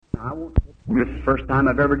I won't. This is the first time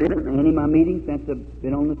I've ever did it in any of my meetings since I've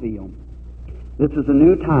been on the field. This is a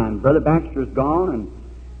new time. Brother Baxter's gone,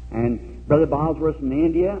 and Brother Bosworth's in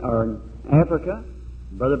India or in Africa.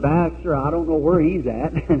 Brother Baxter, I don't know where he's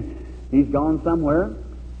at. He's gone somewhere,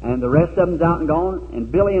 and the rest of them's out and gone.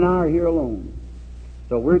 And Billy and I are here alone.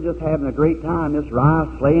 So we're just having a great time. This rice,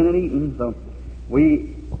 slaying and eating. So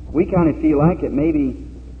we kind of feel like it maybe.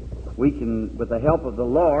 We can, with the help of the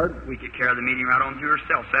Lord, we could carry the meeting right on through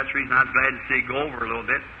ourselves. That's the reason I was glad to see it go over a little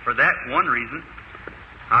bit. For that one reason,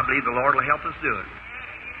 I believe the Lord will help us do it.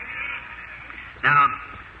 Now,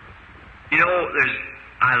 you know,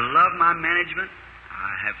 I love my management.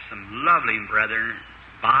 I have some lovely brethren,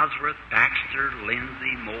 Bosworth, Baxter,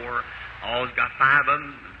 Lindsay, Moore. Always got 5 of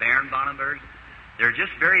them, Baron Bonnenberg. They're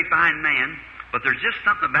just very fine men, but there's just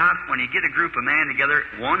something about when you get a group of men together,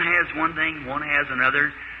 one has one thing, one has another.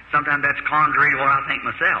 Sometimes that's contrary to what I think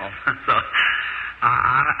myself. So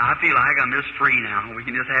I feel like I'm just free now. We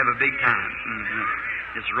can just have a big time.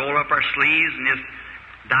 Just roll up our sleeves and just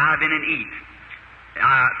dive in and eat.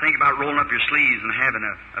 I think about rolling up your sleeves and having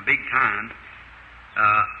a big time.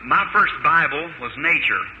 My first Bible was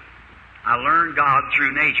nature. I learned God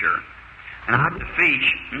through nature. And I like to fish.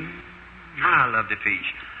 I love to fish.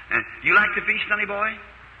 And you like to fish, sonny boy?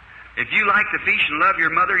 If you like to fish and love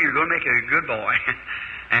your mother, you're going to make a good boy.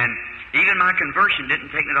 And even my conversion didn't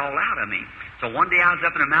take it all out of me. So one day I was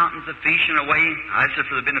up in the mountains fishing away. I said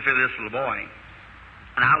for the benefit of this little boy.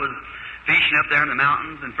 And I was fishing up there in the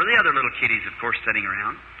mountains, and for the other little kiddies, of course, sitting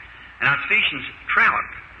around. And I was fishing trout.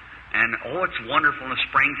 And, oh, it's wonderful in the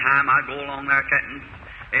springtime. I'd go along there cutting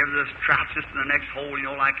this trout just in the next hole, you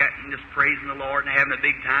know, like that, and just praising the Lord and having a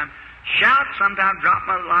big time. Shout, sometimes drop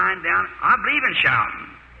my line down. I believe in shouting.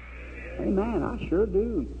 Amen, I sure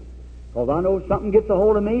do. Because I know something gets a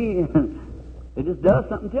hold of me, it just does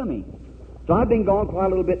something to me. So I've been gone quite a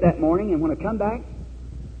little bit that morning, and when I come back,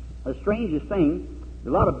 the strangest thing,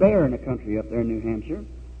 there's a lot of bear in the country up there in New Hampshire.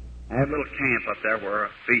 I have a little camp up there where I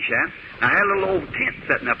fish at. I had a little old tent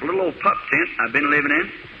setting up, a little old pup tent I've been living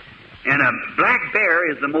in. And a black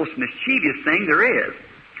bear is the most mischievous thing there is.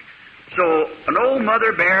 So an old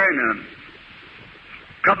mother bear and a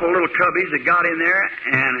couple of little cubbies that got in there,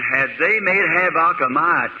 and they made havoc of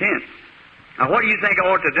my tent. Now, what do you think I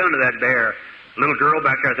ought to have done to that bear? Little girl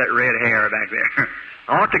back there with that red hair back there.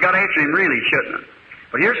 I ought to have got after him, really, shouldn't I?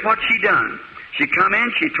 But here's what she done. She come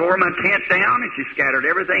in, she tore my tent down, and she scattered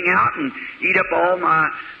everything out and eat up all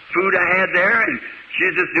my food I had there, and she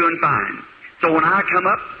was just doing fine. So when I come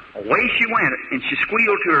up, away she went, and she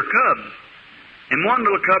squealed to her cubs. And one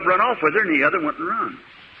little cub run off with her, and the other went and run.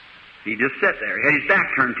 He just sat there. He had his back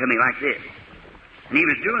turned to me like this. And he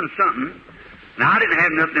was doing something. Now, I didn't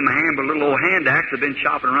have nothing in my hand but a little old hand axe. I've been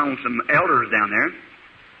chopping around with some elders down there.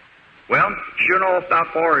 Well, sure enough, about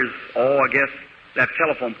far as, I guess, that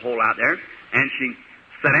telephone pole out there. And she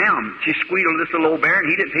sat down. She squealed this little old bear, and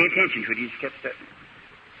he didn't pay attention to it. He just kept sitting.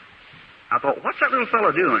 I thought, what's that little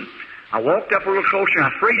fellow doing? I walked up a little closer, and I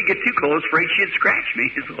was afraid to get too close, afraid she'd scratch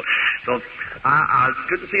me. So I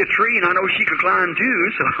couldn't see a tree, and I know she could climb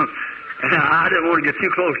too, so I didn't want to get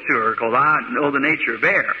too close to her, because I know the nature of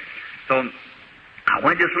bear. So I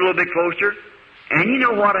went just a little bit closer, and you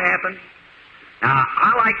know what happened? Now,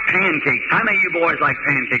 I like pancakes. How many of you boys like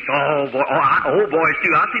pancakes? Oh, old boys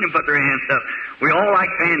too. I've seen them put their hands up. We all like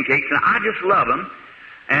pancakes, and I just love them.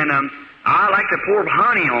 And I like to pour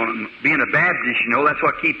honey on them. Being a Baptist, you know, that's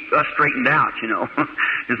what keeps us straightened out, you know,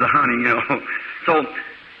 is the honey, you know. So,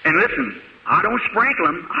 and listen, I don't sprinkle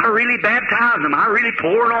them. I really baptize them. I really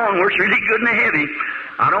pour it on where it's really good and heavy.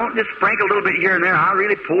 I don't just sprinkle a little bit here and there. I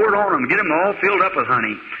really pour it on them, get them all filled up with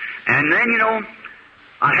honey. And then, you know,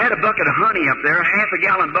 I had a bucket of honey up there, a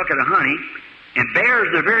half-a-gallon bucket of honey, and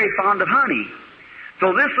bears are very fond of honey.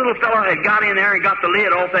 So this little fellow had got in there and got the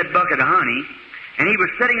lid off that bucket of honey, and he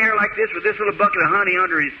was sitting there like this with this little bucket of honey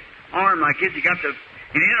under his arm like this. And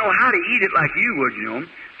he didn't know how to eat it like you would, you know.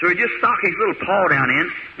 So he just stuck his little paw down in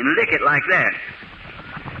and lick it like that.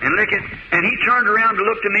 And lick it. And he turned around to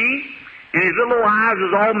look to me, and his little eyes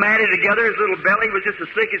was all matted together. His little belly was just as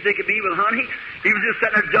thick as it could be with honey. He was just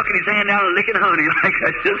sitting there ducking his hand down and licking honey like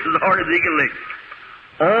that, just as hard as he could lick.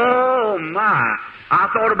 Oh, my. I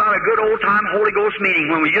thought about a good old-time Holy Ghost meeting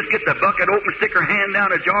when we just get the bucket open, stick our hand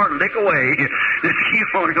down a jar and lick away. Just keep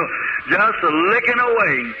on going. Just licking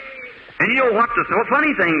away. And you know what the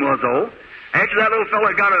funny thing was, though? After that little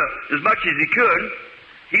fellow got as much as he could,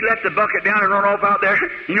 he let the bucket down and run off out there.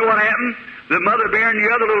 You know what happened? The mother bear and the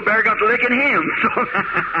other little bear got to licking him. So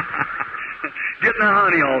getting the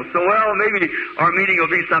honey off. So, well, maybe our meeting will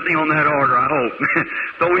be something on that order, I hope.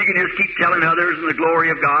 So we can just keep telling others and the glory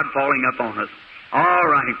of God falling upon us. All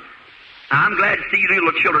right. I'm glad to see you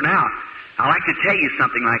little children now. I'd like to tell you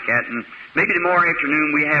something like that, and maybe tomorrow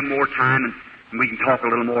afternoon we have more time and we can talk a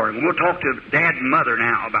little more. And we'll talk to Dad and Mother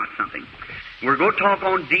now about something. We're going to talk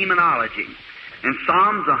on demonology. In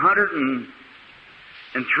Psalms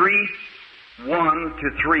 103, 1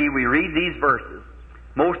 to 3, we read these verses.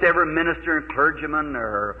 Most every minister and clergyman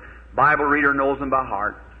or Bible reader knows them by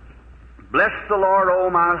heart. Bless the Lord, O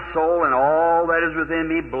my soul, and all that is within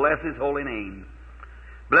me, bless His holy name.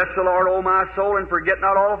 Bless the Lord, O my soul, and forget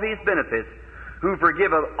not all of His benefits, who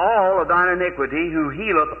forgiveth all of thine iniquity, who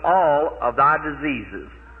healeth all of thy diseases.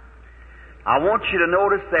 I want you to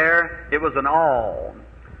notice there, it was an all.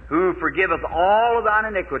 Who forgiveth all of thine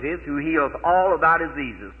iniquities, who healeth all of thy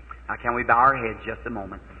diseases. Now, can we bow our heads just a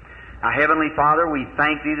moment? Now, Heavenly Father, we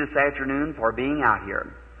thank Thee this afternoon for being out here.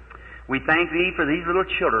 We thank Thee for these little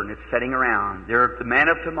children that's sitting around. They're the men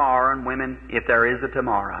of tomorrow and women, if there is a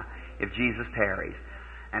tomorrow, if Jesus tarries.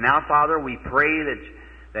 And now, Father, we pray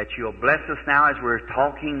that You'll bless us now as we're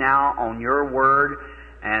talking now on Your Word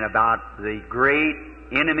and about the great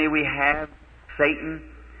enemy we have, Satan.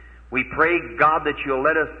 We pray, God, that You'll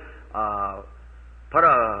let us put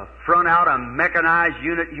a front out, a mechanized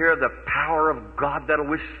unit here of the power of God that'll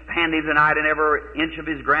withstand Him tonight in every inch of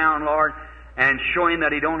His ground, Lord, and show Him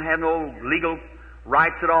that He don't have no legal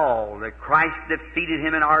rights at all. That Christ defeated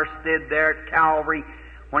Him in our stead there at Calvary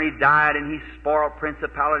when He died, and He spoiled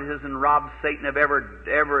principalities and robbed Satan of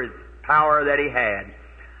every power that he had.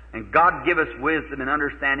 And God give us wisdom and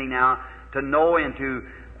understanding now to know and to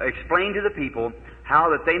explain to the people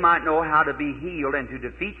how that they might know how to be healed and to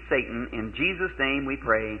defeat Satan. In Jesus' name we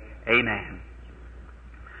pray. Amen.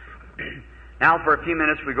 Now for a few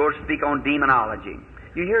minutes we go to speak on demonology.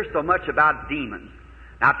 You hear so much about demons.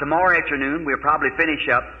 Now tomorrow afternoon we'll probably finish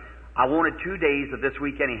up. I wanted 2 days of this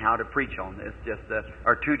week anyhow to preach on this,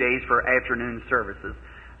 or 2 days for afternoon services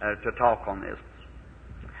to talk on this.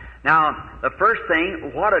 Now, the first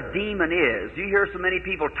thing, what a demon is. You hear so many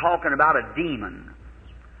people talking about a demon.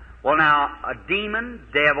 Well now, a demon,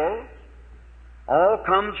 devil, all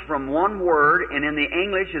comes from one word, and in the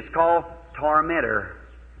English it's called tormentor.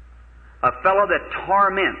 A fellow that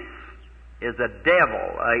torments is a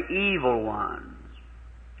devil, an evil one.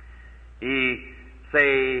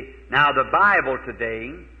 Now the Bible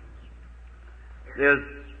today is,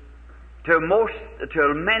 to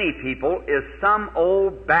many people, is some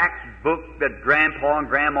old back book that Grandpa and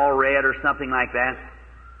Grandma read or something like that.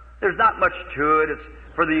 There's not much to it. It's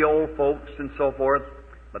for the old folks and so forth.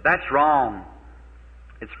 But that's wrong.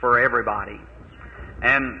 It's for everybody.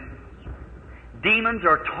 And demons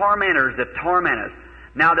are tormentors that torment us.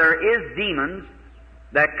 Now there is demons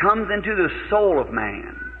that comes into the soul of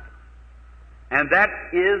man. And that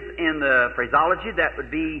is in the phraseology, that would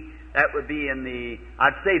be in the,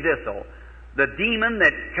 I'd say this though, the demon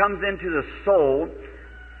that comes into the soul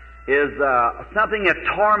is something that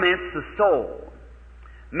torments the soul.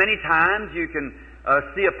 Many times you can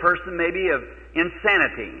see a person maybe of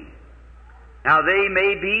insanity. Now they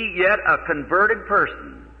may be yet a converted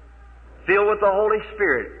person, filled with the Holy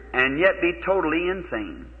Spirit, and yet be totally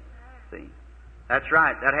insane. See? That's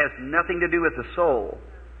right. That has nothing to do with the soul.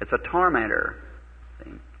 It's a tormentor.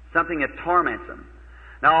 See? Something that torments them.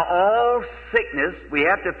 Now all sickness, we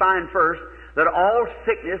have to find first that all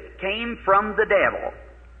sickness came from the devil.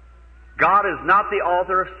 God is not the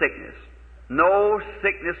author of sickness. No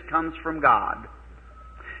sickness comes from God.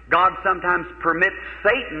 God sometimes permits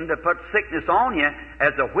Satan to put sickness on you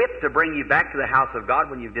as a whip to bring you back to the house of God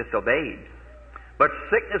when you've disobeyed. But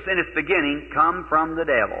sickness in its beginning come from the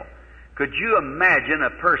devil. Could you imagine a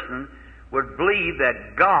person would believe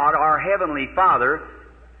that God, our Heavenly Father,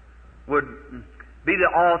 would be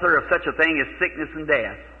the author of such a thing as sickness and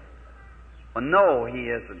death? Well, no, He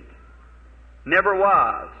isn't. Never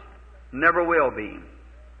was. Never will be.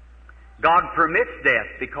 God permits death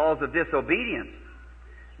because of disobedience.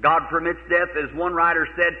 God permits death, as one writer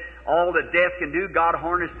said, all that death can do, God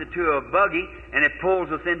harnessed it to a buggy and it pulls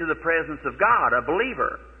us into the presence of God, a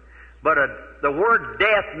believer. But the word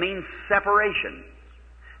death means separation.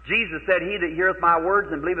 Jesus said, He that heareth my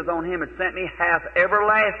words and believeth on Him that sent me hath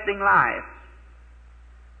everlasting life.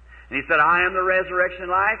 And He said, I am the resurrection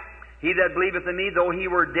and life. He that believeth in me, though he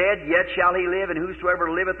were dead, yet shall he live, and whosoever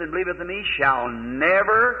liveth and believeth in me shall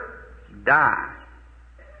never die.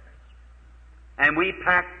 And we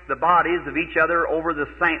pack the bodies of each other over the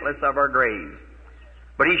saintless of our graves.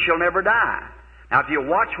 But he shall never die. Now if you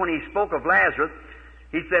watch when He spoke of Lazarus,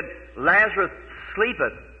 He said, Lazarus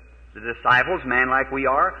sleepeth. The disciples, man like we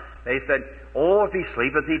are, they said, oh, if he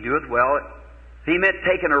sleepeth, he doeth well. He meant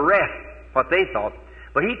taking a rest, what they thought.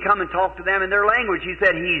 But He come and talked to them in their language. He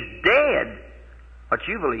said, He's dead. what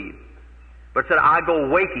you believe. But it said, I go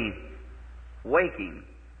waking. Waking.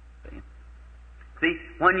 See,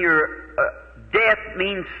 when you're, death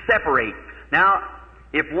means separate. Now,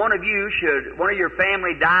 if one of your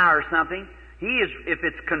family die or something, if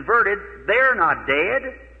it's converted, they're not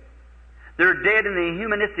dead. They're dead in the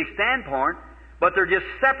humanistic standpoint, but they're just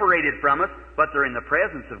separated from us, but they're in the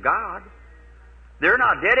presence of God. They're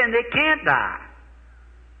not dead and they can't die.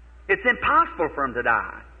 It's impossible for them to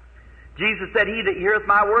die. Jesus said, He that heareth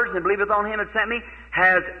my words and believeth on Him that sent me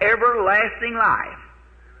has everlasting life,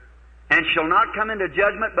 and shall not come into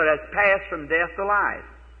judgment, but has passed from death to life.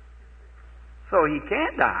 So he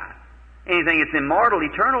can't die. Anything that's immortal,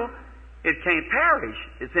 eternal, it can't perish.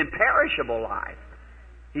 It's imperishable life.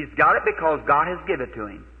 He's got it because God has given it to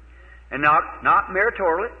him. And not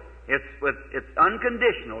meritorially, it's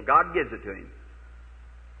unconditional. God gives it to him.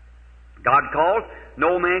 God calls.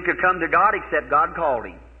 No man could come to God except God called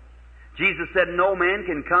him. Jesus said, no man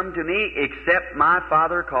can come to me except my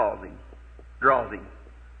Father calls him, draws him.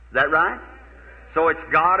 Is that right? So it's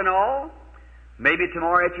God and all. Maybe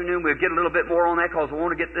tomorrow afternoon we'll get a little bit more on that because I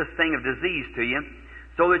want to get this thing of disease to you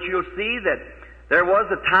so that you'll see that there was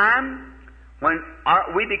a time when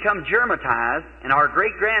we become germatized, and our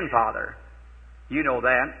great-grandfather, you know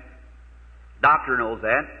that, doctor knows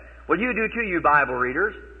that. Well, you do too, you Bible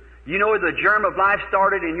readers. You know the germ of life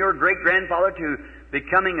started in your great-grandfather to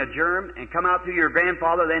becoming a germ and come out through your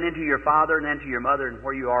grandfather, then into your father, and then to your mother, and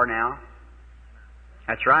where you are now.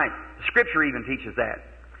 That's right. The Scripture even teaches that.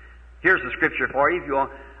 Here's the Scripture for you if you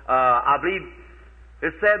want. I believe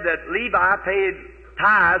it said that Levi paid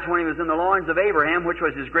tithes when he was in the loins of Abraham, which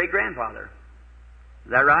was his great-grandfather.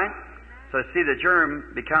 Is that right? So see the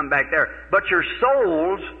germ become back there. But your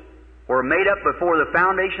souls were made up before the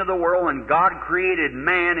foundation of the world, and God created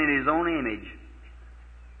man in His own image.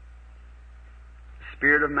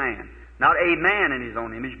 Spirit of man. Not a man in His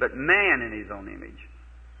own image, but man in His own image.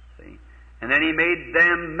 See? And then He made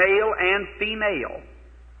them male and female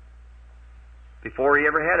before He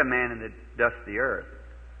ever had a man in the dust of the earth.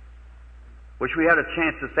 Which we had a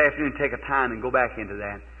chance this afternoon to take a time and go back into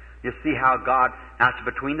that. You see how God, now it's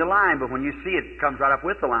between the line, but when you see it, it comes right up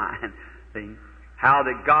with the line. See? How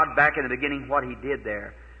that God back in the beginning, what He did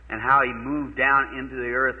there, and how He moved down into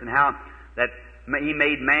the earth, and how that He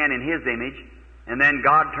made man in His image, and then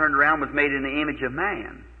God turned around, was made in the image of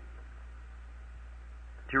man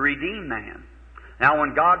to redeem man. Now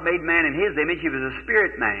when God made man in His image, He was a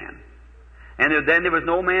spirit man. And then there was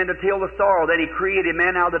no man to till the soil. Then He created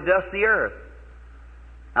man out of the dust of the earth.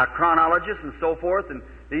 Now chronologists and so forth, and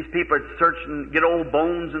these people that search and get old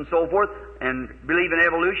bones and so forth, and believe in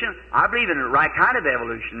evolution. I believe in the right kind of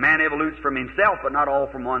evolution. Man evolutes from himself, but not all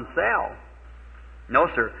from oneself. No,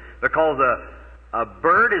 sir. Because a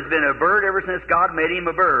bird has been a bird ever since God made him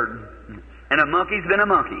a bird. And a monkey's been a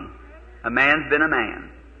monkey. A man's been a man.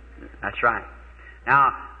 That's right.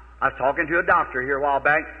 Now, I was talking to a doctor here a while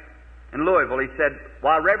back in Louisville. He said,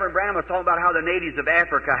 while Reverend Branham was talking about how the natives of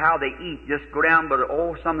Africa, how they eat, just go down, but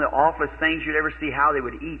some of the awfulest things you'd ever see, how they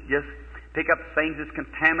would eat, just pick up things that's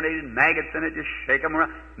contaminated, maggots in it, just shake them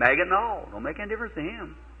around. Maggot and all. Don't make any difference to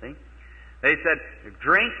him. See? They said,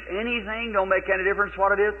 drink anything, don't make any difference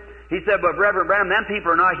what it is. He said, but Reverend Branham, them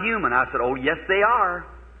people are not human. I said, oh, yes, they are.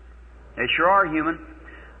 They sure are human.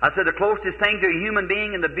 I said, the closest thing to a human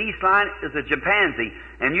being in the beast line is a chimpanzee.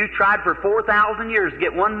 And you tried for 4,000 years to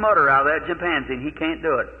get one mutter out of that chimpanzee, and he can't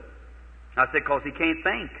do it. I said, because he can't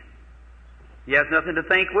think. He has nothing to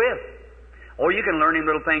think with. Or you can learn him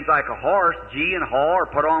little things like a horse, gee and haw, or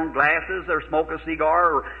put on glasses, or smoke a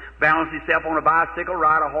cigar, or balance himself on a bicycle,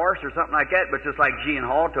 ride a horse, or something like that, but just like gee and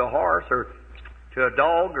haw to a horse, or to a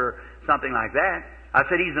dog, or something like that. I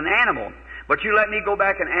said, he's an animal. But you let me go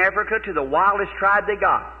back in Africa to the wildest tribe they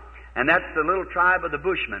got, and that's the little tribe of the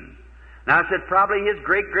Bushmen. Now I said, probably his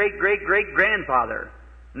great-great-great-great-grandfather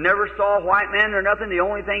never saw a white man or nothing. The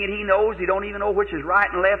only thing that he knows, he don't even know which is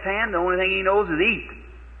right and left hand. The only thing he knows is eat.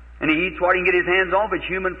 And he eats what he can get his hands on. If it's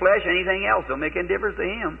human flesh, anything else don't make any difference to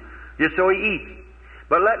him. Just so he eats.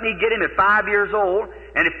 But let me get him at 5 years old,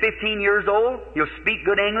 and at 15 years old, he'll speak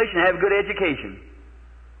good English and have good education.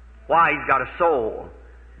 Why? He's got a soul.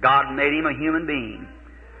 God made him a human being.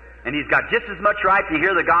 And he's got just as much right to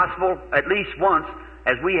hear the gospel at least once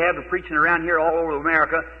as we have of preaching around here all over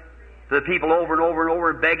America to the people over and over and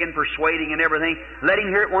over, begging, persuading, and everything. Let him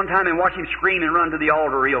hear it one time and watch him scream and run to the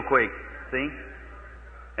altar real quick. See?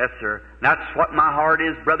 Yes, sir. And that's what my heart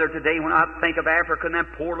is, brother, today when I think of Africa and them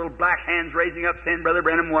poor little black hands raising up, saying, Brother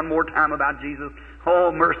Branham, one more time about Jesus.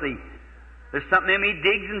 Oh, mercy. There's something in me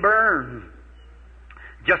digs and burns.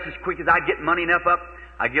 Just as quick as I get money enough up,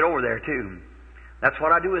 I get over there, too. That's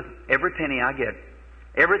what I do with every penny I get.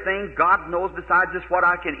 Everything God knows besides just what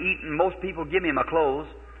I can eat, and most people give me my clothes,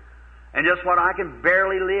 and just what I can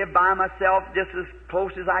barely live by myself, just as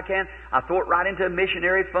close as I can. I throw it right into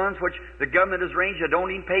missionary funds, which the government has arranged. I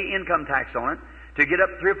don't even pay income tax on it, to get up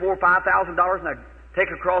 $3,000, $4,000, $5,000, and I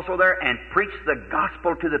take a cross over there and preach the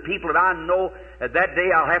gospel to the people that I know that day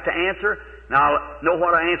I'll have to answer, and I'll know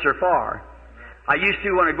what I answer for. I used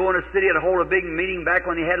to, when I go in a city, I'd hold a big meeting back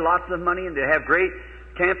when they had lots of money and they have great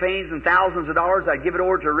campaigns and thousands of dollars. I'd give it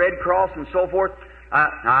over to Red Cross and so forth.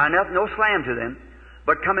 No slam to them.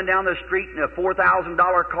 But coming down the street in a $4,000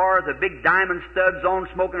 car with a big diamond studs on,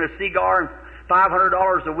 smoking a cigar, and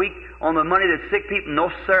 $500 a week on the money that sick people, no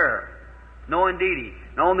sir. No indeedy.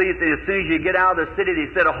 No, as soon as you get out of the city,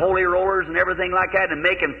 they set of holy rollers and everything like that and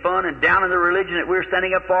making fun and down in the religion that we're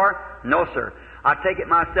standing up for. No sir. I take it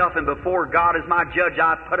myself, and before God is my judge,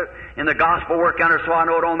 I put it in the gospel work counter so I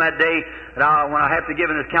know it on that day that when I have to give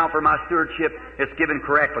an account for my stewardship, it's given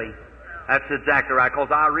correctly. That's exactly right, because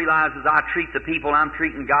I realize as I treat the people, I'm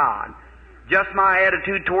treating God. Just my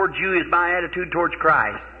attitude towards you is my attitude towards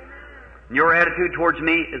Christ. And your attitude towards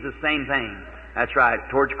me is the same thing. That's right,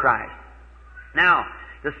 towards Christ. Now,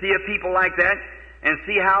 to see a people like that, and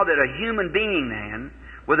see how that a human being, then,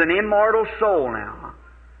 with an immortal soul now,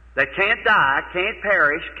 that can't die, can't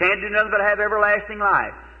perish, can't do nothing but have everlasting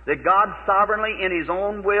life, that God sovereignly in His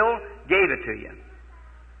own will gave it to you.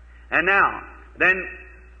 And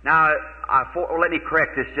let me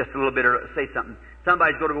correct this just a little bit, or say something.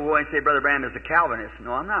 Somebody's going to go away and say, Brother Branham is a Calvinist.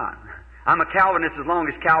 No, I'm not. I'm a Calvinist as long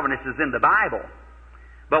as Calvinist is in the Bible.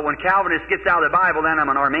 But when Calvinist gets out of the Bible, then I'm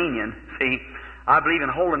an Arminian. See, I believe in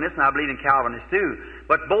holiness, and I believe in Calvinist too.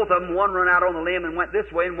 But both of them, one run out on the limb and went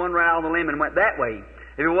this way, and one ran out on the limb and went that way.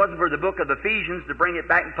 If it wasn't for the book of Ephesians to bring it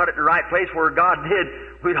back and put it in the right place where God did,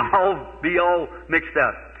 we'd all be all mixed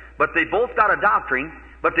up. But they both got a doctrine,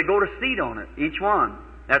 but they go to seed on it, each one.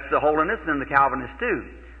 That's the holiness and the Calvinist too,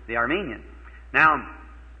 the Arminian. Now,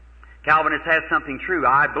 Calvinist has something true.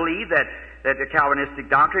 I believe that the Calvinistic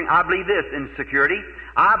doctrine, I believe this in security.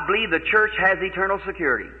 I believe the church has eternal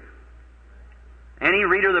security. Any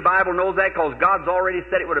reader of the Bible knows that because God's already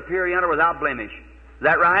said it would appear yonder without blemish. Is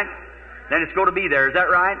that right? Then it's going to be there. Is that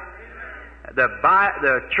right?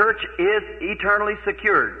 The church is eternally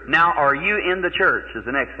secured. Now, are you in the church is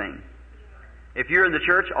the next thing. If you're in the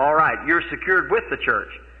church, all right, you're secured with the church.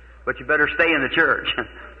 But you better stay in the church.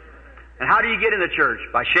 And how do you get in the church?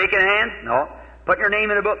 By shaking hands? No. Putting your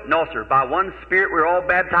name in a book? No, sir. By one Spirit, we're all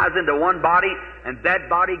baptized into one body, and that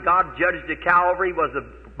body God judged at Calvary was the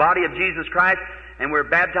body of Jesus Christ, and we're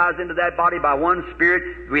baptized into that body by one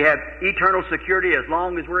Spirit. We have eternal security as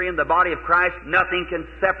long as we're in the body of Christ. Nothing can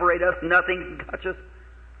separate us. Nothing can touch us.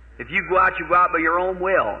 If you go out by your own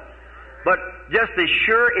will. But just as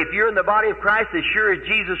sure, if you're in the body of Christ, as sure as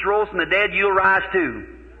Jesus rose from the dead, you'll rise too.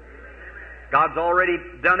 God's already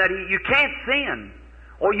done that. You can't sin.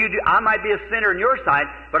 Or you do. I might be a sinner in your sight,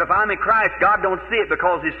 but if I'm in Christ, God don't see it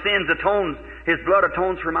because His blood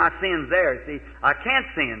atones for my sins there. See, I can't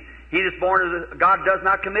sin. He is born God does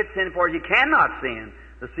not commit sin, for He cannot sin.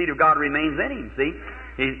 The seed of God remains in Him, see?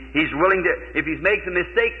 He's willing to, if He makes a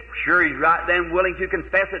mistake, sure, He's right then willing to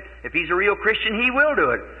confess it. If He's a real Christian, He will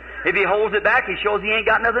do it. If He holds it back, He shows He ain't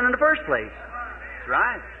got nothing in the first place. That's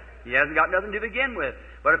right. He hasn't got nothing to begin with.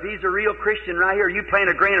 But if he's a real Christian right here, you plant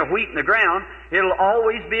a grain of wheat in the ground, it'll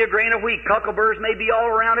always be a grain of wheat. Cuckleburrs may be all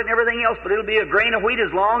around it and everything else, but it'll be a grain of wheat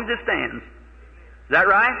as long as it stands. Is that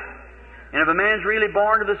right? And if a man's really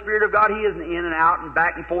born of the Spirit of God, he isn't in and out and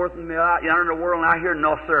back and forth and out in the world and out here.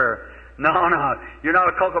 No, sir. No. You're not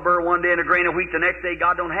a cuckleburr one day and a grain of wheat the next day.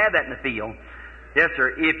 God don't have that in the field. Yes,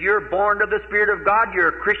 sir. If you're born of the Spirit of God, you're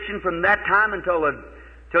a Christian from that time until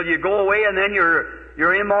you go away, and then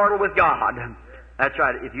you're immortal with God. That's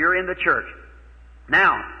right, if you're in the church.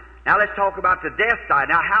 Now let's talk about the death side.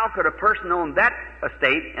 Now, how could a person on that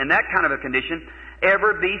estate and that kind of a condition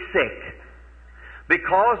ever be sick?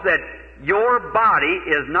 Because that your body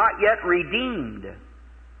is not yet redeemed.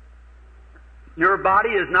 Your body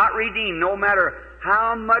is not redeemed, no matter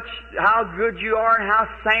how good you are and how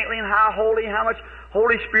saintly and how holy, how much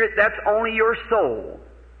Holy Spirit, that's only your soul.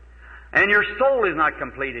 And your soul is not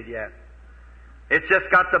completed yet. It's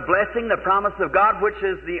just got the blessing, the promise of God, which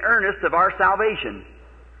is the earnest of our salvation.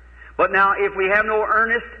 But now, if we have no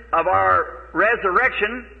earnest of our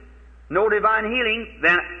resurrection, no divine healing,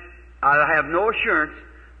 then I have no assurance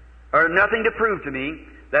or nothing to prove to me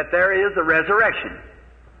that there is a resurrection.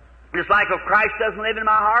 Just like if Christ doesn't live in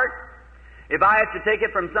my heart, if I have to take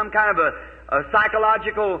it from some kind of a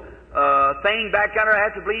psychological thing back under, I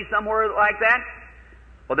have to believe somewhere like that,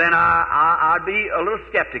 well then I'd be a little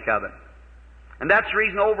skeptic of it. And that's the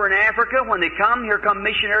reason over in Africa, when they come, here come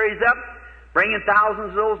missionaries up, bringing thousands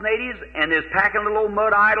of those natives, and is packing little old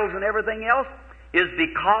mud idols and everything else, is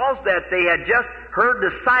because that they had just heard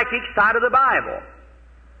the psychic side of the Bible.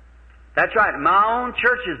 That's right. My own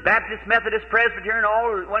churches, Baptist, Methodist, Presbyterian,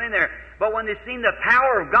 all went in there. But when they seen the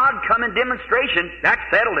power of God come in demonstration, that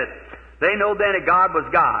settled it. They know then that God was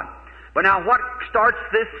God. But now what starts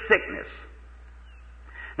this sickness?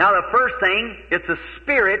 Now the first thing, it's a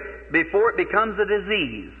spirit before it becomes a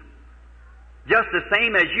disease. Just the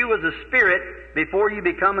same as you was a spirit before you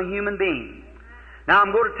become a human being. Now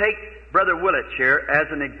I'm going to take Brother Willits here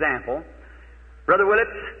as an example. Brother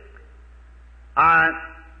Willits,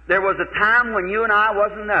 there was a time when you and I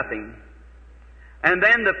wasn't nothing. And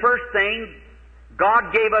then the first thing,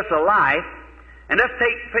 God gave us a life. And let's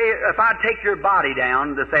take, if I take your body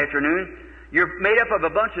down this afternoon, you're made up of a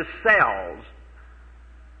bunch of cells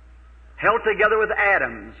held together with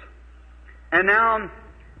atoms. And now,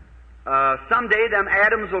 someday them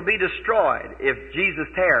atoms will be destroyed if Jesus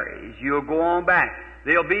tarries. You'll go on back.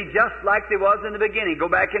 They'll be just like they was in the beginning, go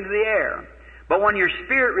back into the air. But when your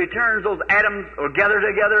spirit returns, those atoms will gather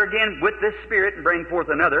together again with this spirit and bring forth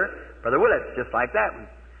another. Brother Willits, just like that one.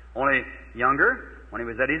 Only younger, when he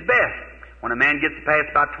was at his best. When a man gets past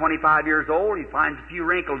about 25 years old, he finds a few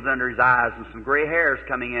wrinkles under his eyes and some gray hairs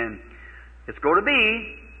coming in. It's going to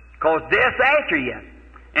be, because death's after you.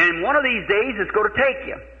 And one of these days, it's going to take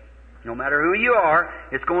you. No matter who you are,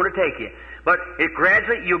 it's going to take you. But it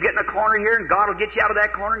gradually, you'll get in a corner here, and God will get you out of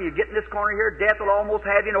that corner, and you get in this corner here, death will almost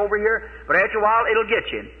have you over here, but after a while, it'll get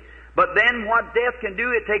you. But then what death can do,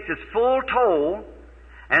 it takes its full toll,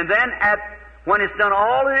 and then when it's done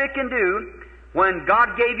all that it can do, when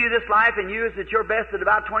God gave you this life and you is at your best at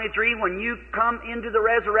about 23, when you come into the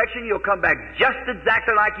resurrection, you'll come back just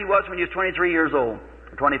exactly like you was when you was 23 years old,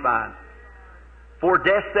 or 25. For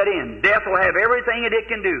death set in. Death will have everything that it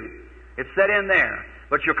can do. It's set in there.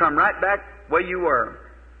 But you'll come right back where you were.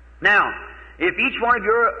 Now, if each one of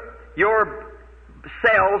your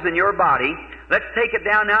cells in your body, let's take it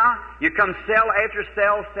down now. You come cell after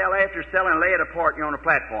cell, cell after cell, and lay it apart. You're on a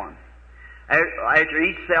platform. After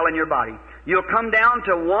each cell in your body. You'll come down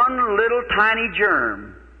to one little tiny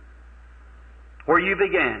germ where you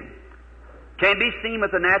began. Can't be seen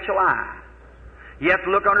with the natural eye. You have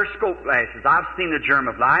to look under scope glasses. I've seen the germ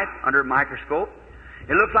of life under a microscope.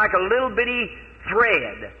 It looks like a little bitty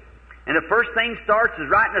thread. And the first thing starts is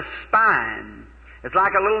right in the spine. It's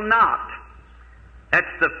like a little knot. That's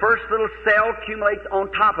the first little cell accumulates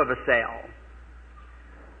on top of a cell.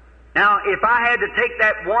 Now, if I had to take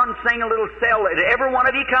that one single little cell that every one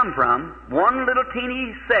of you come from, one little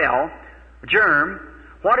teeny cell, germ,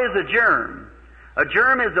 what is a germ? A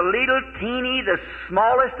germ is a little teeny, the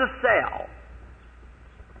smallest of cell.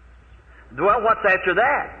 Well, what's after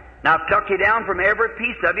that? Now, I've tucked you down from every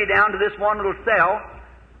piece of you down to this one little cell,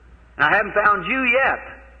 and I haven't found you yet.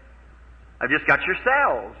 I've just got your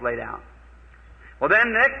cells laid out. Well,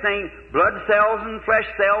 then the next thing, blood cells and flesh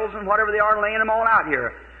cells and whatever they are, laying them all out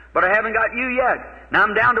here. But I haven't got you yet. Now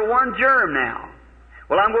I'm down to one germ now.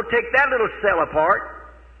 Well, I'm going to take that little cell apart.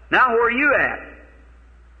 Now where are you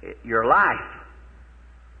at? Your life.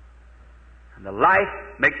 And the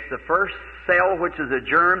life makes the first cell, which is a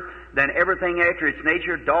germ, then everything after its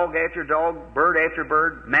nature, dog after dog, bird after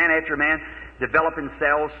bird, man after man, developing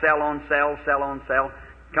cells, cell on cell, cell on cell,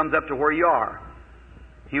 comes up to where you are.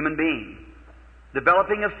 Human being.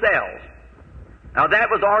 Developing of cells. Now that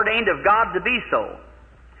was ordained of God to be so.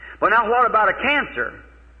 But now what about a cancer?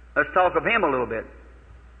 Let's talk of him a little bit.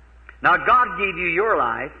 Now God gave you your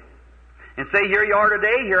life, and say, here you are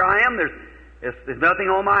today, here I am, there's nothing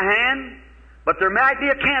on my hand, but there might be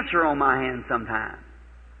a cancer on my hand sometime.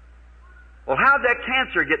 Well, how'd that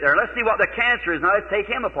cancer get there? Let's see what the cancer is. Now let's take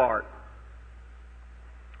him apart.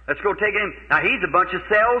 Let's go take him. Now he's a bunch of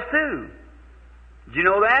cells too. Did you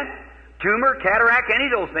know that? Tumor, cataract, any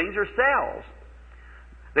of those things are cells.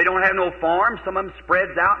 They don't have no form. Some of them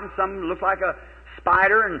spreads out, and some look like a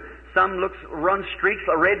spider, and some run streaks.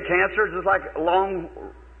 A red cancer is just like long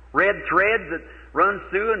red threads that runs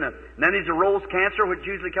through, and then there's a rose cancer, which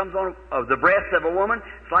usually comes on the breast of a woman.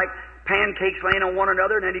 It's like pancakes laying on one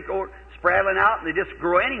another, and then they go spraddling out, and they just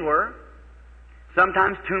grow anywhere.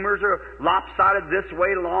 Sometimes tumors are lopsided this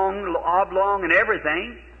way, long, oblong, and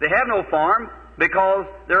everything. They have no form because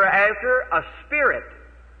they're after a spirit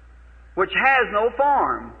which has no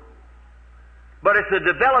form. But it's a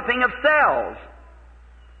developing of cells.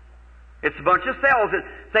 It's a bunch of cells that,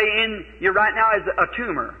 say, in you right now is a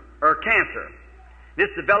tumor or a cancer. This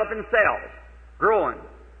developing cells, growing,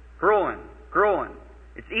 growing, growing.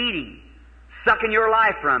 It's eating, sucking your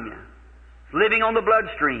life from you. It's living on the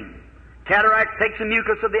bloodstream. Cataract takes the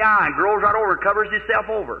mucus of the eye and grows right over, covers yourself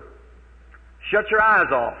over. Shuts your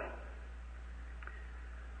eyes off.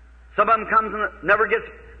 Some of them comes and never gets,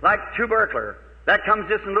 like tubercular. That comes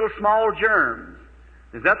just in little small germs.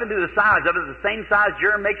 There's nothing to do with the size of it. The same size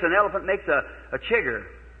germ makes an elephant, makes a chigger.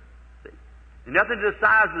 There's nothing to the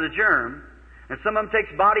size of the germ. And some of them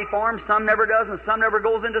takes body form, some never does, and some never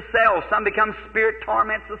goes into cells. Some becomes spirit,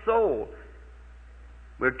 torments the soul.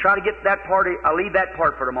 We'll try to get that part, I'll leave that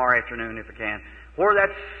part for tomorrow afternoon if I can. Where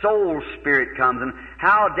that soul spirit comes and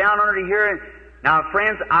how down under here. Now,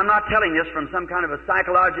 friends, I'm not telling this from some kind of a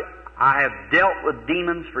psychology. I have dealt with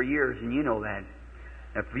demons for years, and you know that.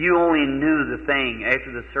 If you only knew the thing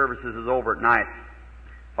after the services is over at night,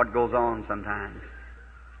 what goes on sometimes.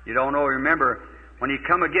 You don't know. Remember, when you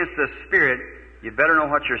come against the spirit, you better know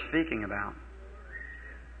what you're speaking about.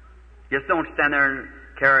 Just don't stand there and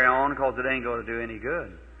carry on, because it ain't going to do any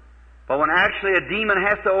good. But when actually a demon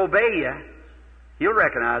has to obey you, he'll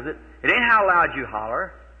recognize it. It ain't how loud you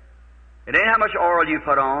holler. It ain't how much oil you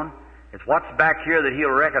put on. It's what's back here that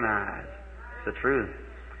he'll recognize. It's the truth.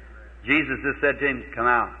 Jesus just said to him, come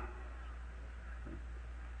out.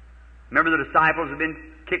 Remember the disciples have been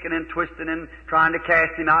kicking and twisting and trying to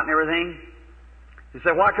cast him out and everything? He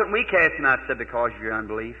said, why couldn't we cast him out? He said, because of your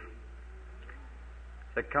unbelief.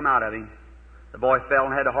 He said, come out of him. The boy fell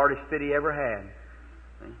and had the hardest fit he ever had.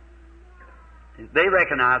 See? They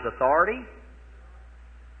recognize authority.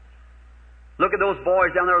 Look at those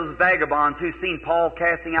boys down there, those vagabonds who seen Paul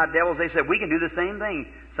casting out devils. They said, we can do the same thing.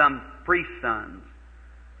 Some priest's sons.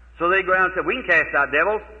 So they go out and said, we can cast out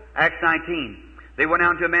devils. Acts 19. They went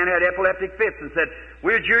out to a man who had epileptic fits and said,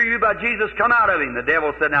 we adjure you by Jesus, come out of him. The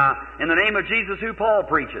devil said, now, in the name of Jesus, who Paul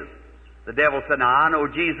preaches. The devil said, now, I know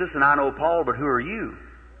Jesus and I know Paul, but who are you?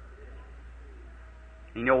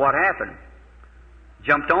 You know what happened?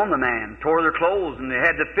 Jumped on the man, tore their clothes, and they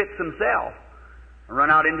had the fits themselves and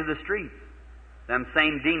run out into the streets. Them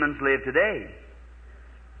same demons live today.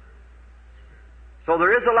 So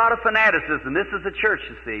there is a lot of fanaticism. This is the church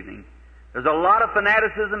this evening. There's a lot of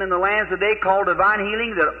fanaticism in the lands today called divine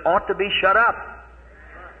healing that ought to be shut up.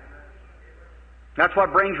 That's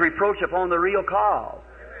what brings reproach upon the real cause.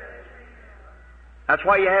 That's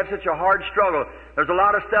why you have such a hard struggle. There's a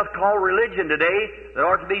lot of stuff called religion today that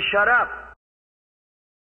ought to be shut up.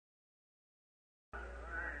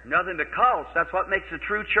 Nothing but cults. That's what makes the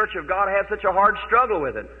true church of God have such a hard struggle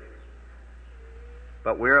with it.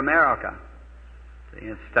 But we're America.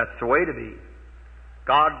 That's the way to be.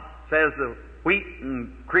 God says the wheat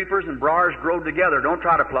and creepers and briars grow together. Don't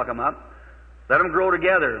try to pluck them up. Let them grow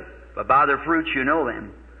together. But by their fruits you know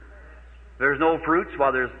them. If there's no fruits,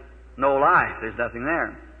 well, there's no life. There's nothing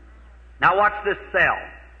there. Now watch this cell.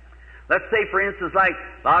 Let's say, for instance, like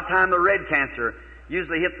a lot of time the red cancer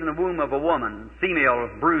usually hits in the womb of a woman, female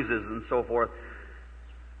with bruises and so forth.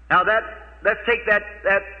 Now let's take that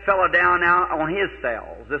fellow down now on his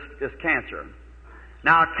cells, this cancer.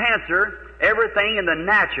 Now cancer, everything in the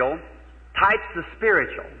natural types the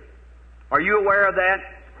spiritual. Are you aware of that?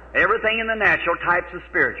 Everything in the natural types the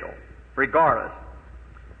spiritual, regardless.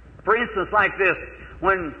 For instance, like this,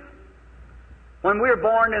 when we're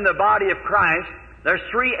born in the body of Christ, there's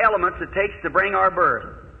three elements it takes to bring our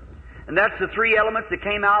birth. And that's the three elements that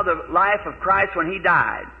came out of the life of Christ when He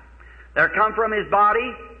died. There come from His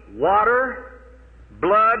body water,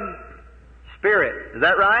 blood, spirit. Is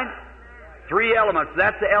that right? Three elements.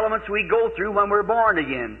 That's the elements we go through when we're born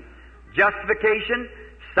again. Justification,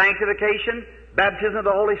 sanctification, baptism of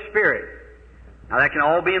the Holy Spirit. Now that can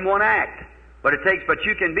all be in one act. But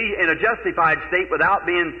you can be in a justified state without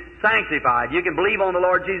being sanctified. You can believe on the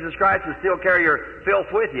Lord Jesus Christ and still carry your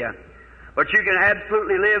filth with you. But you can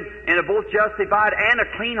absolutely live in a both justified and a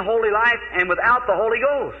clean, holy life and without the Holy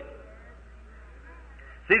Ghost.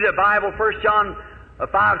 See, the Bible, 1 John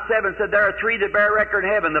 5:7 said there are three that bear record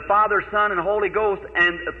in heaven, the Father, Son, and Holy Ghost,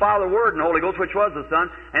 and the Father, Word, and Holy Ghost, which was the Son,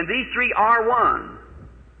 and these three are one.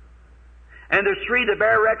 And there's three that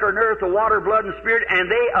bear record on earth, the water, blood, and spirit, and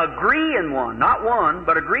they agree in one. Not one,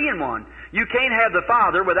 but agree in one. You can't have the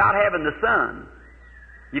Father without having the Son.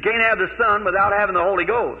 You can't have the Son without having the Holy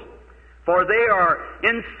Ghost. For they are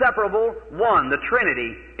inseparable one. The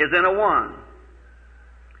Trinity is in a one.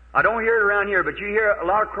 I don't hear it around here, but you hear a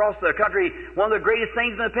lot across the country. One of the greatest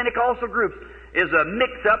things in the Pentecostal groups is a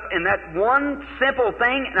mix-up in that one simple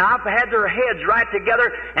thing, and I've had their heads right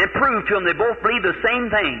together and proved to them they both believe the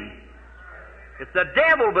same thing. It's the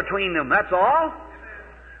devil between them, that's all.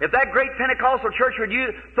 If that great Pentecostal church would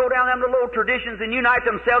throw down them little old traditions and unite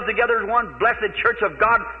themselves together as one blessed church of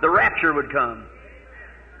God, the rapture would come.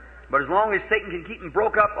 But as long as Satan can keep them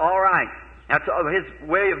broke up, all right. That's his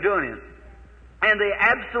way of doing it. And they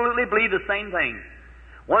absolutely believe the same thing.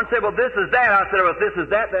 One said, well, this is that. I said, well, if this is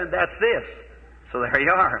that, then that's this. So there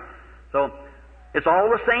you are. So it's all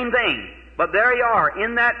the same thing. But there you are,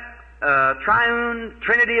 in that triune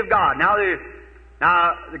Trinity of God. Now,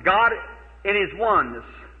 God in His oneness.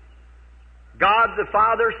 God the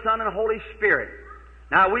Father, Son, and Holy Spirit.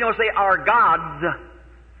 Now, we don't say our gods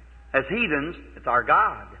as heathens. It's our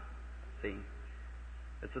God. See?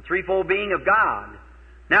 It's the threefold being of God.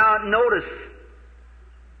 Now, notice.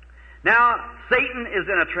 Now, Satan is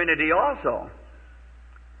in a Trinity also.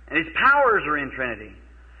 And his powers are in Trinity.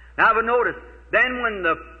 Now, but notice, then when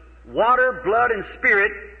the water, blood, and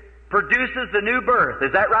spirit produces the new birth.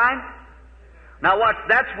 Is that right? Now watch,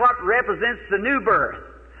 that's what represents the new birth.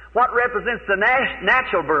 What represents the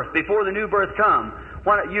natural birth before the new birth comes?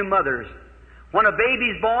 You mothers. When a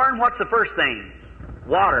baby's born, what's the first thing?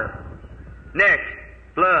 Water. Next,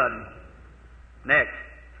 blood. Next.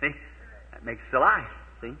 See? That makes the life.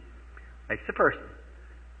 See? Makes the person.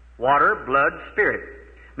 Water, blood, spirit.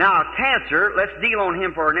 Now, cancer, let's deal on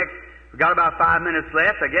him for our next... We've got about 5 minutes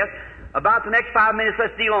left, I guess. About the next 5 minutes,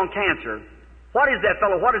 let's deal on cancer. What is that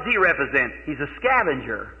fellow? What does he represent? He's a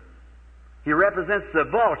scavenger. He represents the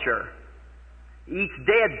vulture. He eats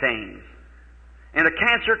dead things. And a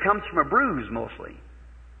cancer comes from a bruise, mostly.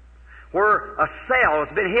 Where a cell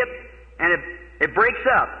has been hit, and it breaks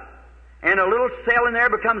up. And a little cell in there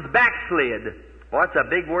becomes backslid. Well, that's a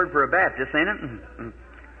big word for a Baptist, ain't it?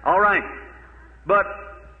 All right. But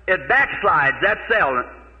it backslides, that cell.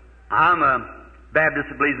 I'm a Baptist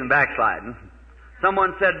that believes in backsliding.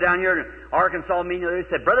 Someone said down here in Arkansas meeting, they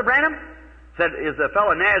said, Brother Branham, said, is a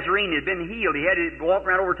fellow Nazarene, he'd been healed. He had to walk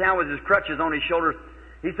around over town with his crutches on his shoulders.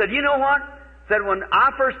 He said, you know what? Said, when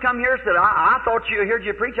I first come here, said, I thought you heard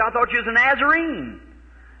you preach, I thought you was a Nazarene.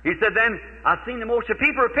 He said, then I seen the most of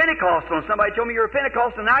people are Pentecostal, and somebody told me you're a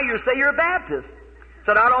Pentecostal, now you say you're a Baptist.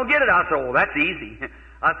 Said, I don't get it. I said, oh, that's easy.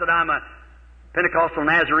 I said, I'm a Pentecostal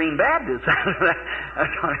Nazarene Baptist.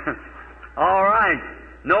 All right.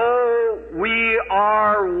 No, we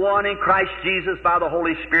are one in Christ Jesus by the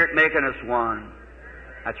Holy Spirit making us one.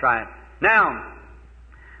 That's right. Now,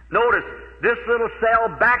 notice, this little cell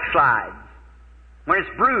backslides when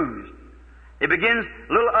it's bruised. It begins,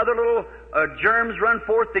 other little germs run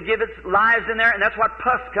forth to give its lives in there, and that's what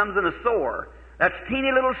pus comes in a sore. That's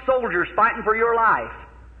teeny little soldiers fighting for your life.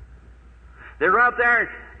 They run up there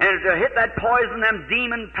and to hit that poison, them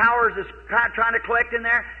demon powers is trying to collect in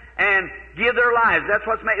there and give their lives. That's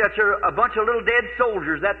what's made. That's a bunch of little dead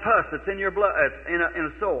soldiers. That pus that's in your blood, in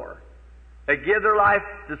a sore. They give their life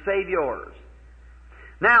to save yours.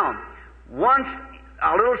 Now, once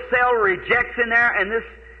a little cell rejects in there, and this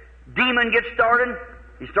demon gets started,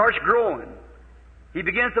 he starts growing. He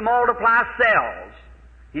begins to multiply cells.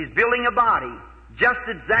 He's building a body, just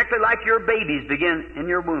exactly like your babies begin in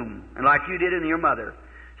your womb, and like you did in your mother.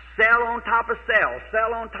 Cell on top of cell,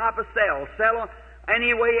 cell on top of cell, cell on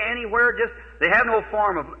anyway, anywhere. Just they have no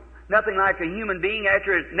form of nothing like a human being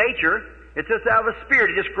after its nature. It's just out of a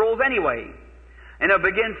spirit. It just grows anyway, and it'll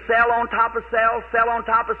begin cell on top of cell, cell on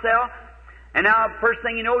top of cell. And now, first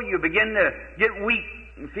thing you know, you begin to get weak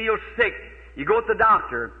and feel sick. You go to the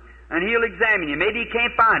doctor, and he'll examine you. Maybe he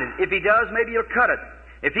can't find it. If he does, maybe he'll cut it.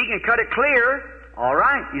 If he can cut it clear, all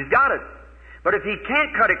right, he's got it. But if he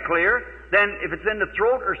can't cut it clear, then if it's in the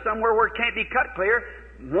throat or somewhere where it can't be cut clear,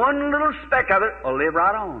 one little speck of it will live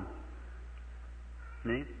right on.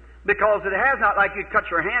 See? Because it has not like you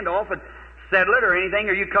cut your hand off and settle it or anything,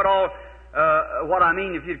 or you cut all, what I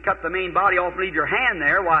mean, if you cut the main body off and leave your hand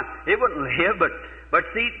there, why, it wouldn't live. But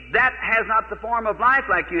see, that has not the form of life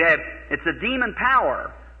like you have. It's a demon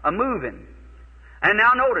power, a moving. And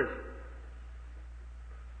now notice,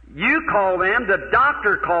 you call them, the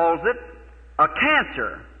doctor calls it a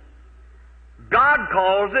cancer. God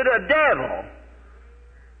calls it a devil.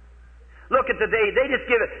 Look at the day, they just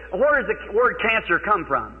give it, where does the word cancer come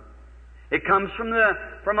from? It comes from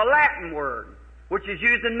a Latin word, which is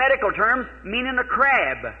used in medical terms, meaning a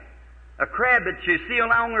crab. A crab that you see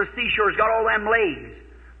along the seashore has got all them legs.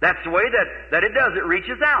 That's the way that it does. It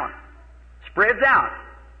reaches out, spreads out.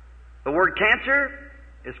 The word cancer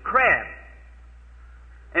is crab.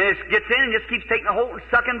 And it gets in and just keeps taking a hold,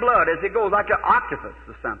 sucking blood as it goes, like an octopus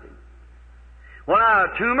or something. Well, a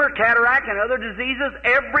tumor, cataract, and other diseases,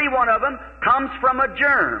 every one of them comes from a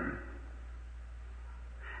germ.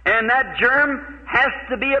 And that germ has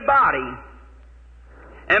to be a body.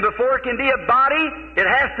 And before it can be a body, it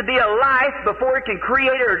has to be a life. Before it can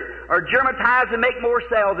create or germatize and make more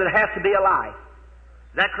cells, it has to be a life.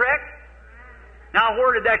 Is that correct? Now,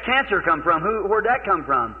 where did that cancer come from? Where'd that come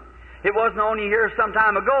from? It wasn't on you here some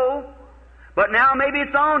time ago, but now maybe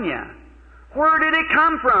it's on you. Where did it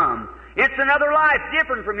come from? It's another life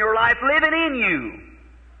different from your life living in you.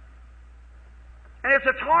 And it's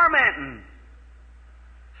a tormenting,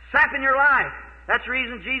 sapping your life. That's the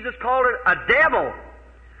reason Jesus called it a devil.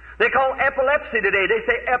 They call epilepsy today. They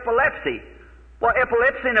say epilepsy. Well,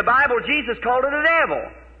 epilepsy in the Bible, Jesus called it a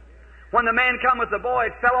devil. When the man come with the boy,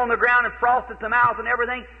 it fell on the ground and frosted the mouth and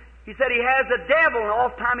everything. He said he has a devil, and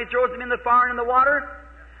oft time he throws him in the fire and in the water.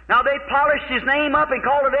 Now they polished his name up and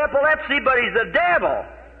called it epilepsy, but he's a devil.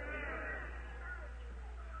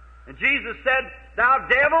 And Jesus said, "Thou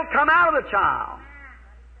devil, come out of the child."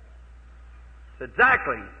 That's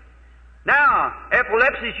exactly. Now,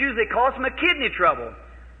 epilepsy is usually causes him a kidney trouble.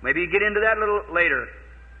 Maybe you get into that a little later.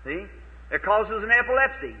 See? It causes an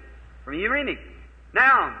epilepsy from uremic.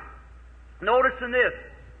 Now, notice in this.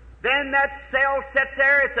 Then that cell sits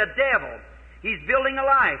there, it's a devil. He's building a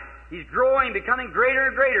life. He's growing, becoming greater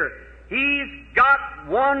and greater. He's got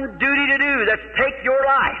one duty to do, that's take your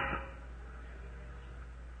life.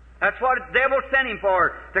 That's what the devil sent him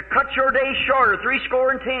for, to cut your days shorter,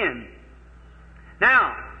 70.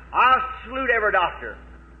 Now, I salute every doctor.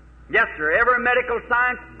 Yes, sir, every medical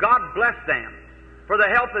science, God bless them for the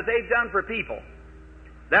help that they've done for people.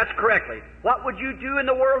 That's correctly. What would you do in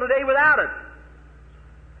the world today without it?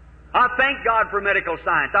 I thank God for medical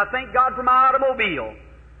science. I thank God for my automobile.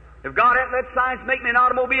 If God hadn't let science make me an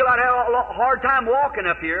automobile, I'd have a hard time walking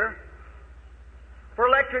up here. For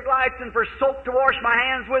electric lights and for soap to wash my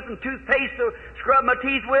hands with and toothpaste to scrub my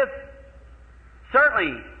teeth with.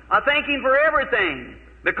 Certainly, I thank Him for everything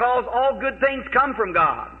because all good things come from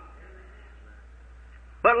God.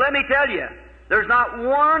 But let me tell you, there's not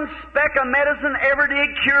one speck of medicine ever did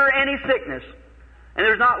cure any sickness. And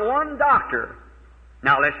there's not one doctor,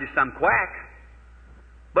 now unless he's some quack,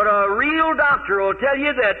 but a real doctor will tell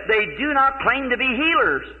you that they do not claim to be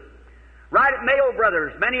healers. Right at Mayo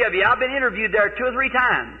Brothers, many of you, I've been interviewed there 2 or 3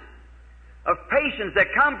 times, of patients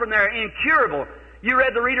that come from there incurable. You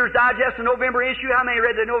read the Reader's Digest, the November issue? How many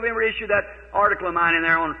read the November issue, that article of mine in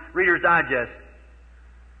there on Reader's Digest?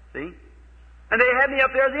 See? And they had me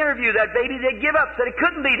up there as the interview. That baby, they give up, said it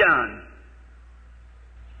couldn't be done.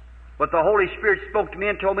 But the Holy Spirit spoke to me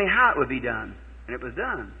and told me how it would be done. And it was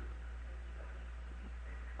done.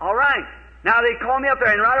 All right. Now they called me up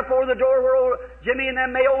there, and right up over the door where old Jimmy and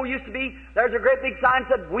them Mayo used to be, there's a great big sign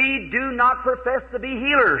that said, "We do not profess to be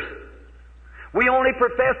healers. We only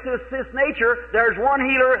profess to assist nature. There's one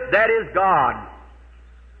healer, that is God."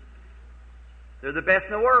 They're the best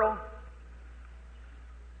in the world.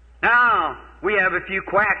 Now, we have a few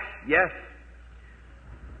quacks, yes.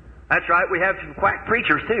 That's right, we have some quack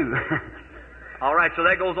preachers too. All right, so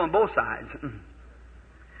that goes on both sides.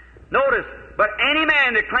 Notice, but any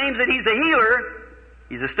man that claims that he's a healer,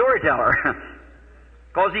 he's a storyteller.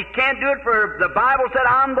 Because he can't do it, for the Bible said,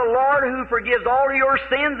 "I'm the Lord who forgives all your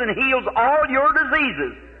sins and heals all your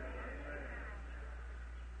diseases."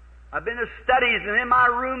 I've been to studies, and in my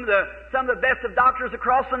room, some of the best of doctors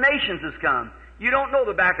across the nations has come. You don't know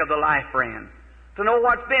the back of the life, friend, to know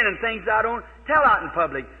what's been, and things I don't tell out in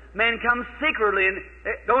public. Men come secretly, and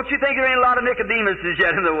don't you think there ain't a lot of Nicodemuses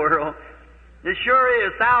yet in the world? There sure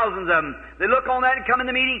is, thousands of them. They look on that and come in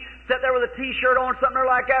the meeting, sit there with a T-shirt on, something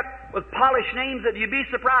like that, with polished names that you'd be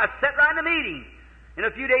surprised. Sit right in the meeting. In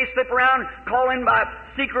a few days, slip around, call in by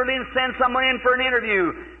secretly and send someone in for an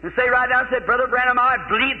interview. And say right down, say, "Brother Branham, I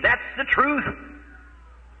believe that's the truth."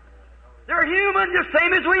 They're human, just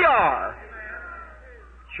same as we are.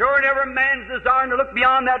 Sure, and every man's desiring to look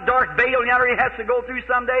beyond that dark veil yonder he has to go through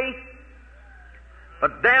someday.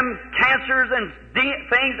 But them cancers and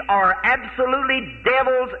things are absolutely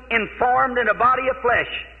devils informed in a body of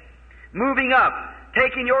flesh, moving up,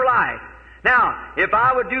 taking your life. Now, if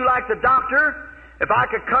I would do like the doctor, if I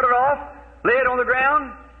could cut it off, lay it on the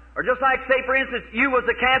ground, or just like, say, for instance, you was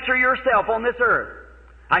the cancer yourself on this earth.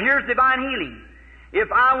 Now, here's divine healing.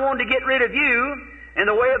 If I wanted to get rid of you in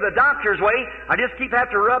the way of the doctor's way, I just have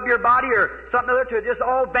to rub your body or something other to just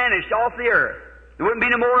all vanish off the earth. There wouldn't be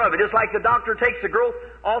no more of it, just like the doctor takes the growth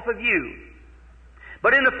off of you.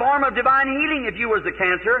 But in the form of divine healing, if you was the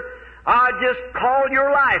cancer, I'd just call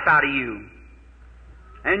your life out of you.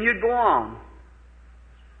 And you'd go on.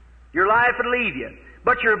 Your life would leave you.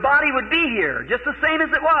 But your body would be here, just the same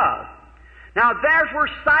as it was. Now there's where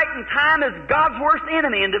sight and time is God's worst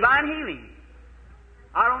enemy in divine healing.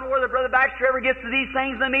 I don't know whether Brother Baxter ever gets to these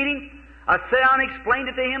things in the meeting. I sat down and explained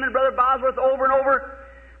it to him and Brother Bosworth over and over.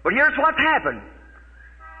 But here's what's happened.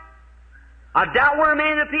 I doubt where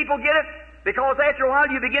many of the people get it, because after a while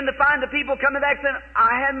you begin to find the people coming back saying,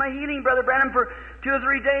 "I had my healing, Brother Branham, for 2 or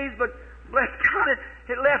 3 days, but bless God,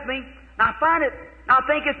 it left me." Now I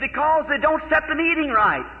think it's because they don't set the meeting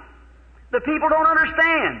right. The people don't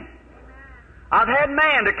understand. I've had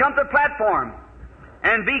man to come to the platform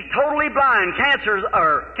and be totally blind, cancers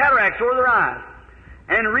or cataracts over their eyes,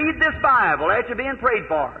 and read this Bible after being prayed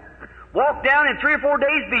for. Walk down in 3 or 4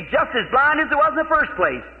 days, be just as blind as it was in the first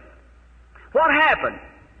place. What happened?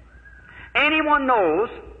 Anyone knows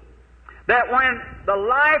that when the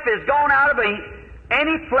life is gone out of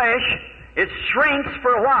any flesh, it shrinks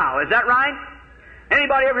for a while. Is that right?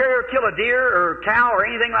 Anybody ever here kill a deer or a cow or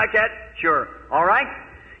anything like that? Sure. All right?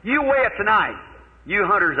 You weigh it tonight. You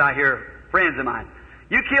hunters out here, friends of mine.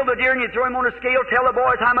 You kill the deer and you throw him on a scale, tell the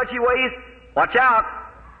boys how much he weighs. Watch out.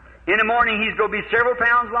 In the morning he's going to be several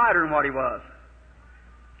pounds lighter than what he was.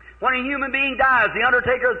 When a human being dies, the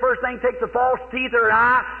undertaker, the first thing, takes a false teeth or an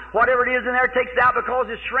eye, whatever it is in there, takes it out because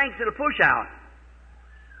it shrinks, it'll push out.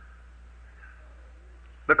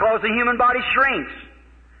 Because the human body shrinks.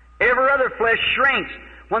 Every other flesh shrinks.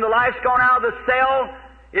 When the life's gone out of the cell,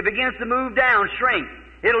 it begins to move down, shrink.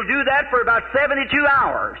 It'll do that for about 72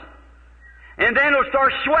 hours. And then it'll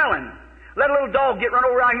start swelling. Let a little dog get run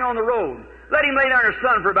over out here on the road. Let him lay down in the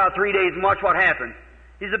sun for about 3 days and watch what happens.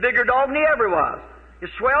 He's a bigger dog than he ever was. It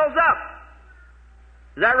swells up.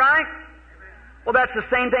 Is that right? Well, that's the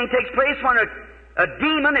same thing takes place when a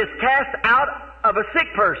demon is cast out of a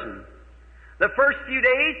sick person. The first few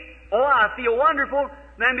days, oh, I feel wonderful.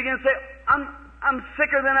 Then begin to say, I'm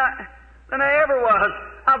sicker than I ever was.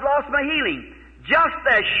 I've lost my healing. Just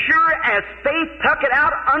as sure as faith tuck it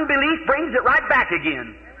out, unbelief brings it right back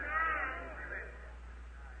again.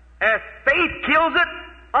 As faith kills it,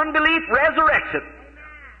 unbelief resurrects it.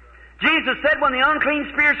 Jesus said when the unclean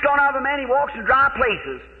spirit's gone out of a man, he walks in dry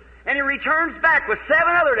places. And he returns back with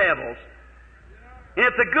 7 other devils. And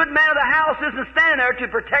if the good man of the house isn't standing there to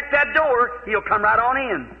protect that door, he'll come right on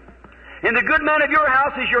in. And the good man of your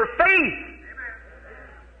house is your faith.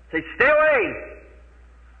 Say, stay away.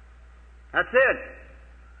 That's it.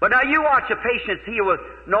 But now you watch a patient healed with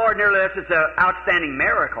an ordinary, unless it's an outstanding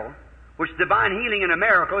miracle, which divine healing and a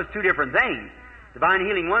miracle is 2 different things. Divine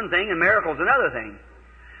healing one thing and miracles another thing.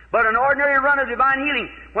 But an ordinary run of divine healing,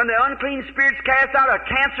 when the unclean spirits cast out a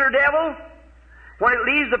cancer devil, when it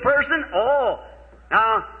leaves the person,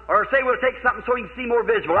 or say we'll take something so he can see more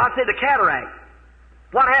visible. I'd say the cataract.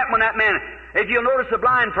 What happened when that man, if you'll notice a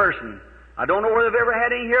blind person, I don't know whether they've ever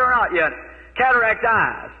had any here or not yet, cataract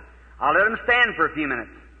eyes. I'll let them stand for a few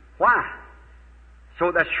minutes. Why?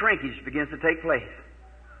 So that shrinkage begins to take place.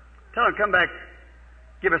 Tell them, come back,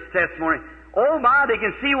 give us a testimony. Oh my, they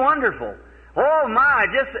can see wonderful. Oh my,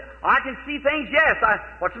 I can see things, yes.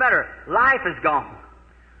 What's the matter? Life is gone.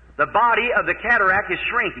 The body of the cataract is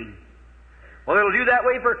shrinking. Well, it'll do that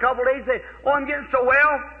way for a couple of days. Say, oh, I'm getting so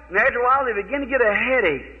well. And after a while, they begin to get a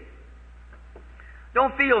headache.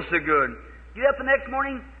 Don't feel so good. Get up the next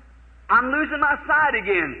morning, I'm losing my sight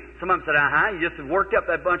again. Some of them said, you just have worked up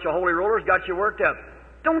that bunch of holy rollers, got you worked up.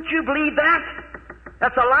 Don't you believe that?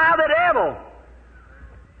 That's a lie of the devil.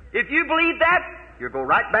 If you believe that, you'll go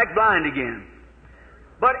right back blind again.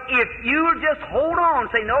 But if you just hold on and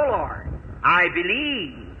say, no, Lord, I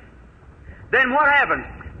believe, then what happens?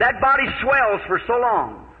 That body swells for so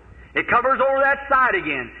long. It covers over that side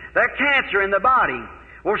again. That cancer in the body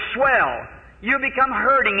will swell. You'll become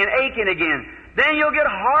hurting and aching again. Then you'll get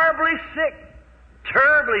horribly sick,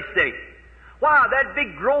 terribly sick. Wow, that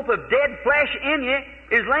big growth of dead flesh in you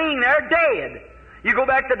is laying there dead. You go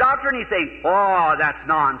back to the doctor and he say, oh, that's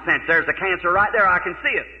nonsense. There's a cancer right there. I can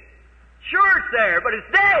see it. Sure it's there, but it's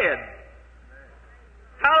dead.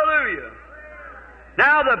 Hallelujah.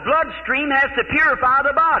 Now the bloodstream has to purify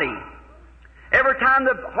the body. Every time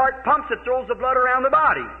the heart pumps, it throws the blood around the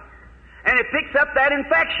body. And it picks up that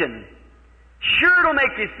infection. Sure it'll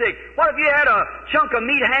make you sick. What if you had a chunk of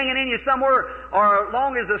meat hanging in you somewhere, or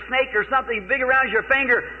long as a snake or something big around your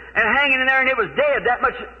finger, and hanging in there and it was dead, that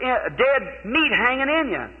much dead meat hanging in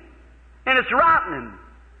you. And it's rotting.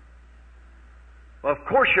 Well, of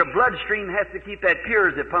course your bloodstream has to keep that pure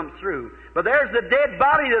as it pumps through. But there's the dead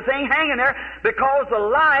body, the thing hanging there, because the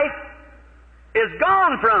life is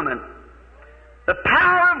gone from it. The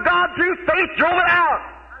power of God through faith drove it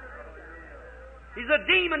out. He's a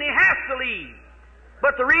demon, he has to leave.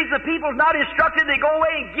 But the reason the people's not instructed, they go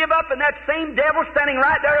away and give up, and that same devil standing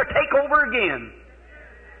right there will take over again.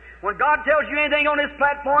 When God tells you anything on this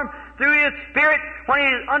platform through His Spirit, when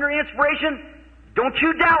He's under inspiration, don't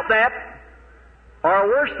you doubt that, or a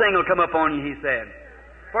worse thing will come upon you, He said.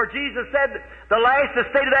 For Jesus said the last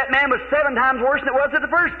estate of that man was 7 times worse than it was at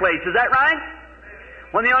the first place. Is that right?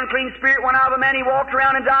 When the unclean spirit went out of a man, he walked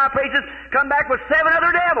around in dire places, come back with 7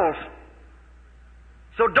 other devils.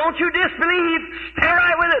 So don't you disbelieve. Stay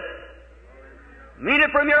right with it. Mean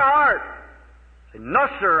it from your heart. Say, no,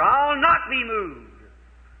 sir, I'll not be moved.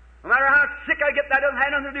 No matter how sick I get, that doesn't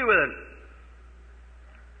have nothing to do with it.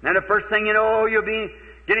 And the first thing you know, you'll be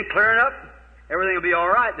getting clearing up. Everything will be all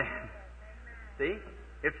right then. See?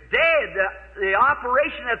 It's dead. The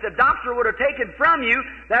operation that the doctor would have taken from you,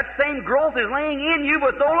 that same growth is laying in you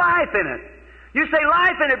with no life in it. You say,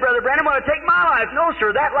 life in it, Brother Branham, want to take my life. No,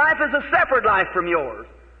 sir, that life is a separate life from yours.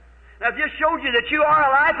 I've just showed you that you are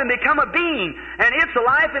alive and become a being, and it's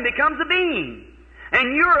alive and becomes a being.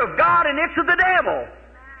 And you're of God and it's of the devil.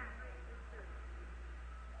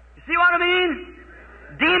 You see what I mean?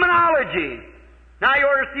 Demonology. Now you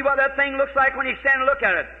ought to see what that thing looks like when you stand and look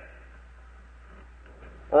at it.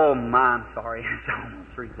 Oh my, I'm sorry. It's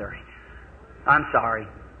almost 3:30. I'm sorry.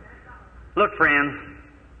 Look, friends.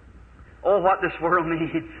 Oh, what this world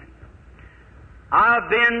needs. I've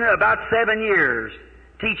been about 7 years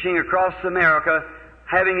teaching across America,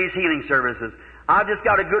 having these healing services. I've just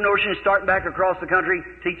got a good notion starting back across the country,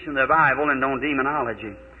 teaching the Bible and on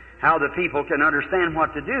demonology. How the people can understand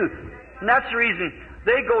what to do. And that's the reason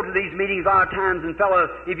they go to these meetings a lot of times, and fellow,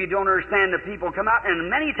 if you don't understand, the people come out, and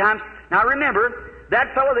many times, now remember,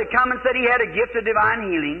 that fellow that come and said he had a gift of divine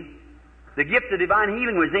healing, the gift of divine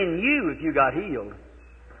healing was in you if you got healed.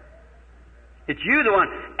 It's you the one.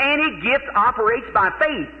 Any gift operates by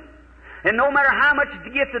faith. And no matter how much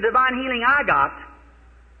gift of divine healing I got,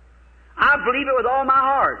 I believe it with all my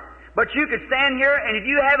heart. But you could stand here, and if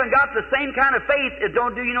you haven't got the same kind of faith, it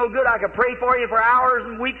don't do you no good. I could pray for you for hours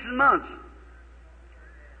and weeks and months.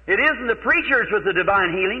 It isn't the preachers with the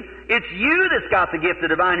divine healing. It's you that's got the gift of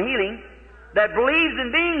divine healing that believes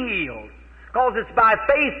in being healed. Because it's by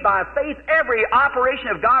faith, by faith. Every operation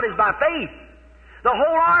of God is by faith. The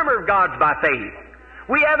whole armor of God's by faith.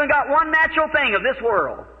 We haven't got one natural thing of this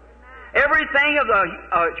world. Everything of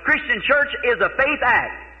the Christian church is a faith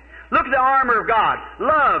act. Look at the armor of God.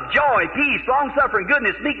 Love, joy, peace, long-suffering,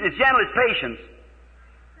 goodness, meekness, gentleness, patience.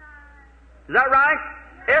 Is that right?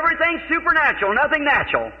 Everything's supernatural, nothing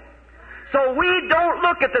natural. So we don't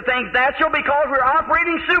look at the things natural because we're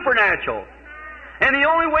operating supernatural. And the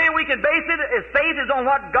only way we can base it is faith is on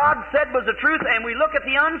what God said was the truth, and we look at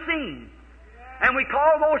the unseen. And we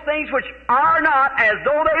call those things which are not as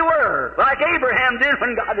though they were, like Abraham did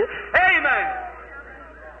when God did. Amen.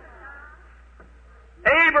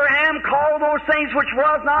 Abraham called those things which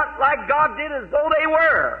was not like God did as though they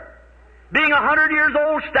were. Being 100 years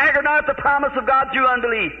old, staggered not at the promise of God through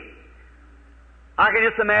unbelief. I can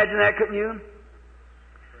just imagine that, couldn't you?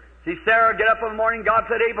 See Sarah get up in the morning, God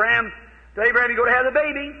said, to Abraham, you go to have the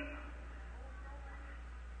baby.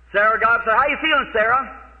 God said, how you feeling,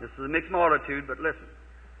 Sarah? This is a mixed multitude, but listen.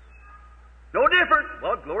 No different.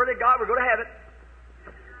 Well, glory to God, we're going to have it.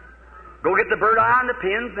 Go get the bird eye and the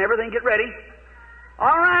pins and everything, get ready.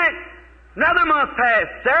 All right. Another month passed.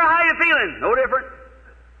 Sarah, how you feeling? No different.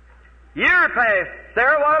 Year passed.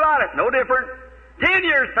 Sarah, what about it? No different. 10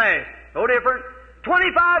 years passed. No different.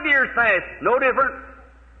 25 years passed. No different.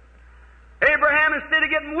 Abraham, instead of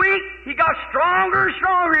getting weak, he got stronger and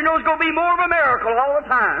stronger. He knows it's going to be more of a miracle all the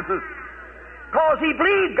time. Because he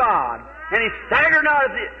believed God. And he staggered not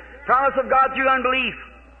at the promise of God through unbelief.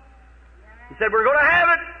 He said, we're going to have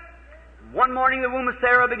it. One morning the womb of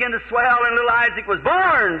Sarah began to swell and little Isaac was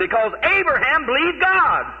born because Abraham believed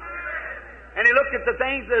God. And he looked at the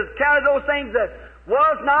things, counted those things that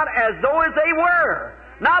was not as though as they were.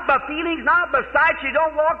 Not by feelings, not by sight. You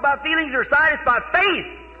don't walk by feelings or sight, it's by faith.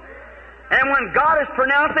 And when God has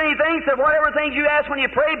pronounced anything, He said, whatever things you ask when you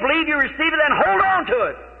pray, believe you receive it, then hold on to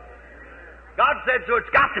it. God said so, it's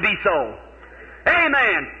got to be so.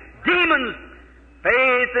 Amen. Demons,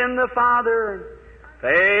 faith in the Father,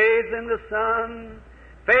 faith in the Son,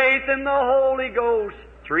 faith in the Holy Ghost,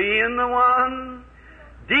 three in the one.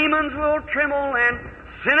 Demons will tremble and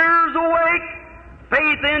sinners awake.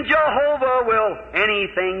 Faith in Jehovah will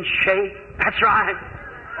anything shake. That's right.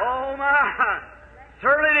 Oh my,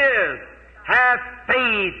 certainly it is. Have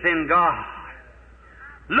faith in God.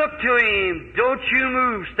 Look to Him. Don't you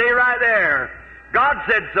move. Stay right there. God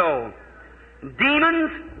said so.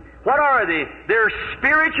 Demons, what are they? They're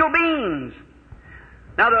spiritual beings.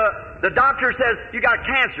 Now the doctor says, you got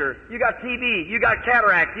cancer, you got TB, you got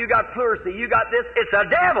cataract, you got pleurisy, you got this. It's a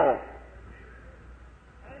devil.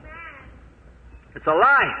 Amen. It's a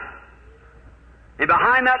life. And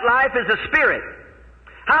behind that life is a spirit.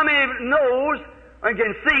 How many knows and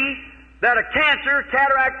can see that a cancer,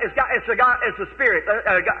 cataract, it's a spirit,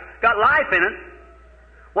 got life in it?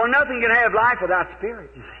 Well, nothing can have life without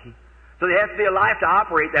spirit, you see. So there has to be a life to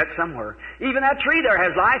operate that somewhere. Even that tree there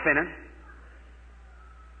has life in it.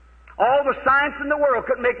 All the science in the world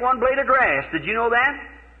couldn't make one blade of grass. Did you know that?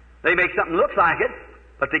 They make something that looks like it,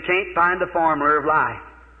 but they can't find the formula of life.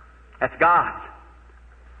 That's God's.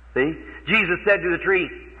 See? Jesus said to the tree,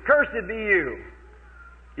 "Cursed be you.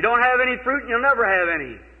 You don't have any fruit and you'll never have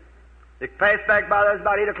any." They passed back by, that was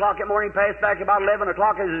about 8 o'clock in the morning, passed back about 11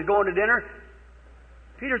 o'clock as he was going to dinner.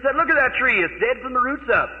 Peter said, "Look at that tree. It's dead from the roots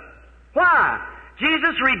up." Why?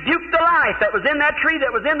 Jesus rebuked the life that was in that tree,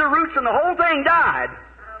 that was in the roots, and the whole thing died.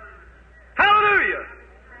 Hallelujah!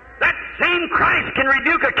 That same Christ can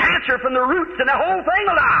rebuke a cancer from the roots, and the whole thing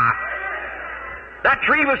will die. That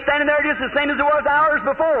tree was standing there just the same as it was hours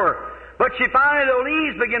before. But finally the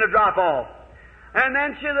leaves began to drop off. And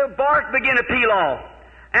then the bark began to peel off.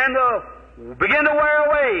 And began to wear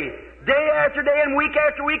away. Day after day and week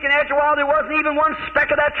after week, and after a while there wasn't even one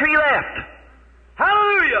speck of that tree left.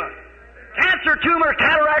 Hallelujah! Cancer, tumor,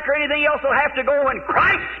 cataract, or anything else will have to go when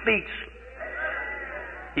Christ speaks.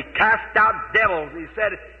 He cast out devils. He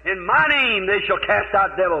said, "In my name they shall cast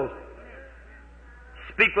out devils.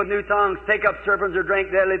 Speak with new tongues, take up serpents or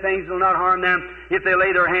drink deadly things, will not harm them. If they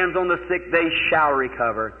lay their hands on the sick, they shall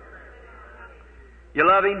recover." You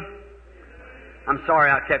love Him? I'm sorry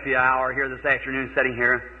I kept you an hour here this afternoon sitting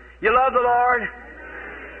here. You love the Lord?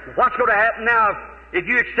 What's going to happen now if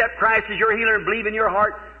you accept Christ as your healer and believe in your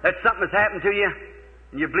heart that something has happened to you,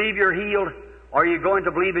 and you believe you're healed? Are you going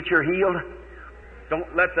to believe that you're healed?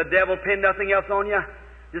 Don't let the devil pin nothing else on you.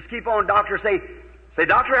 Just keep on. Doctor, say,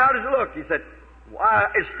 "Doctor, how does it look?" He said, "Why,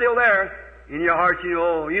 it's still there." In your heart, you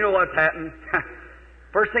know what's happened.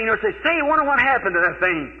 First thing you know, say, "I wonder what happened to that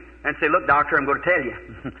thing." And say, "Look, doctor, I'm going to tell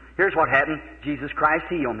you. Here's what happened. Jesus Christ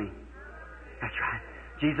healed me." That's right.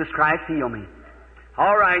 Jesus Christ healed me.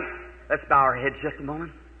 All right. Let's bow our heads just a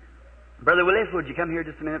moment. Brother Willis, would you come here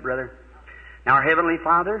just a minute, brother? Now, our Heavenly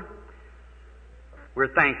Father, we're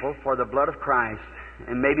thankful for the blood of Christ.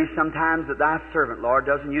 And maybe sometimes that Thy servant, Lord,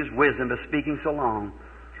 doesn't use wisdom by speaking so long.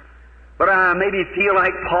 But I maybe feel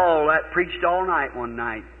like Paul that preached all night one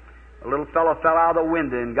night. A little fellow fell out of the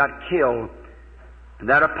window and got killed. And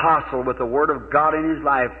that apostle, with the Word of God in his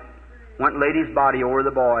life, went and laid his body over the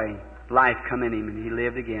boy. Life come in him, and he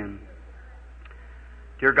lived again.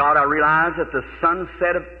 Dear God, I realize that the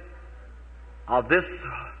sunset of this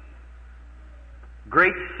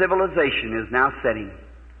great civilization is now setting.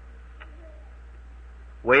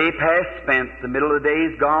 Way past spent, the middle of the day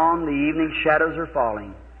is gone, the evening shadows are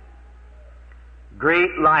falling.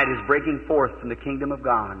 Great light is breaking forth from the kingdom of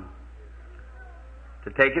God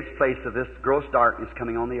to take its place of this gross darkness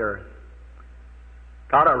coming on the earth.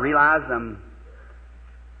 God, I realize I'm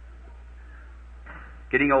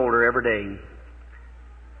getting older every day.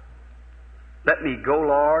 Let me go,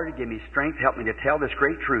 Lord. Give me strength. Help me to tell this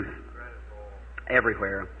great truth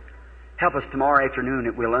everywhere. Help us tomorrow afternoon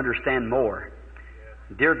that we'll understand more.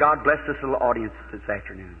 Dear God, bless this little audience this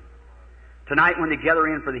afternoon. Tonight when they gather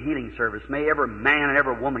in for the healing service, may every man and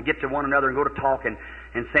every woman get to one another and go to talking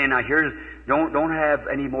and saying, "Now here's, don't have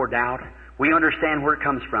any more doubt. We understand where it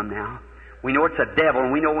comes from now. We know it's a devil,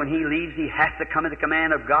 and we know when he leaves, he has to come at the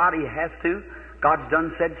command of God. He has to. God's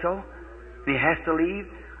done said so. He has to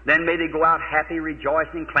leave. Then may they go out happy,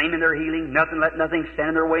 rejoicing, claiming their healing. Let nothing stand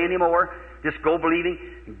in their way anymore. Just go believing.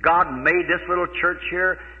 God made this little church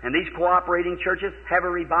here and these cooperating churches have a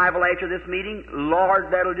revival after this meeting. Lord,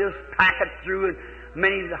 that'll just pack it through and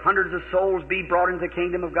many hundreds of souls be brought into the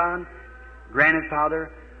kingdom of God. Grant it, Father.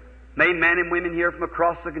 May men and women here from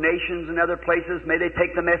across the nations and other places, may they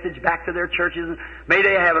take the message back to their churches. And may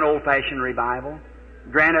they have an old-fashioned revival.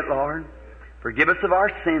 Grant it, Lord. Forgive us of our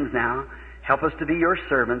sins now. Help us to be your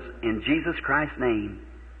servants in Jesus Christ's name.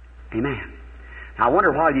 Amen. Now, I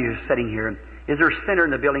wonder while you're sitting here, is there a sinner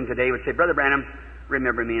in the building today who would say, "Brother Branham,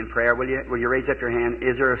 remember me in prayer. Will you raise up your hand?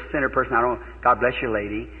 Is there a sinner person? I don't know. God bless you,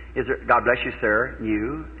 lady. Is there? God bless you, sir.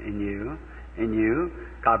 You and you and you.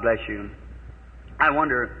 God bless you. I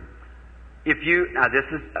wonder if you. Now, this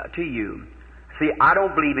is to you. See, I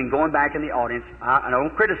don't believe in going back in the audience. I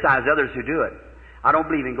don't criticize others who do it. I don't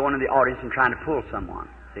believe in going in the audience and trying to pull someone.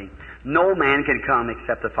 See, no man can come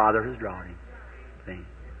except the Father who's drawn him. See,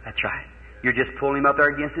 that's right. You're just pulling him up there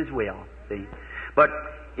against his will. See, but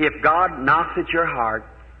if God knocks at your heart,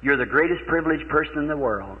 you're the greatest privileged person in the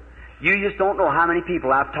world. You just don't know how many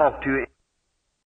people I've talked to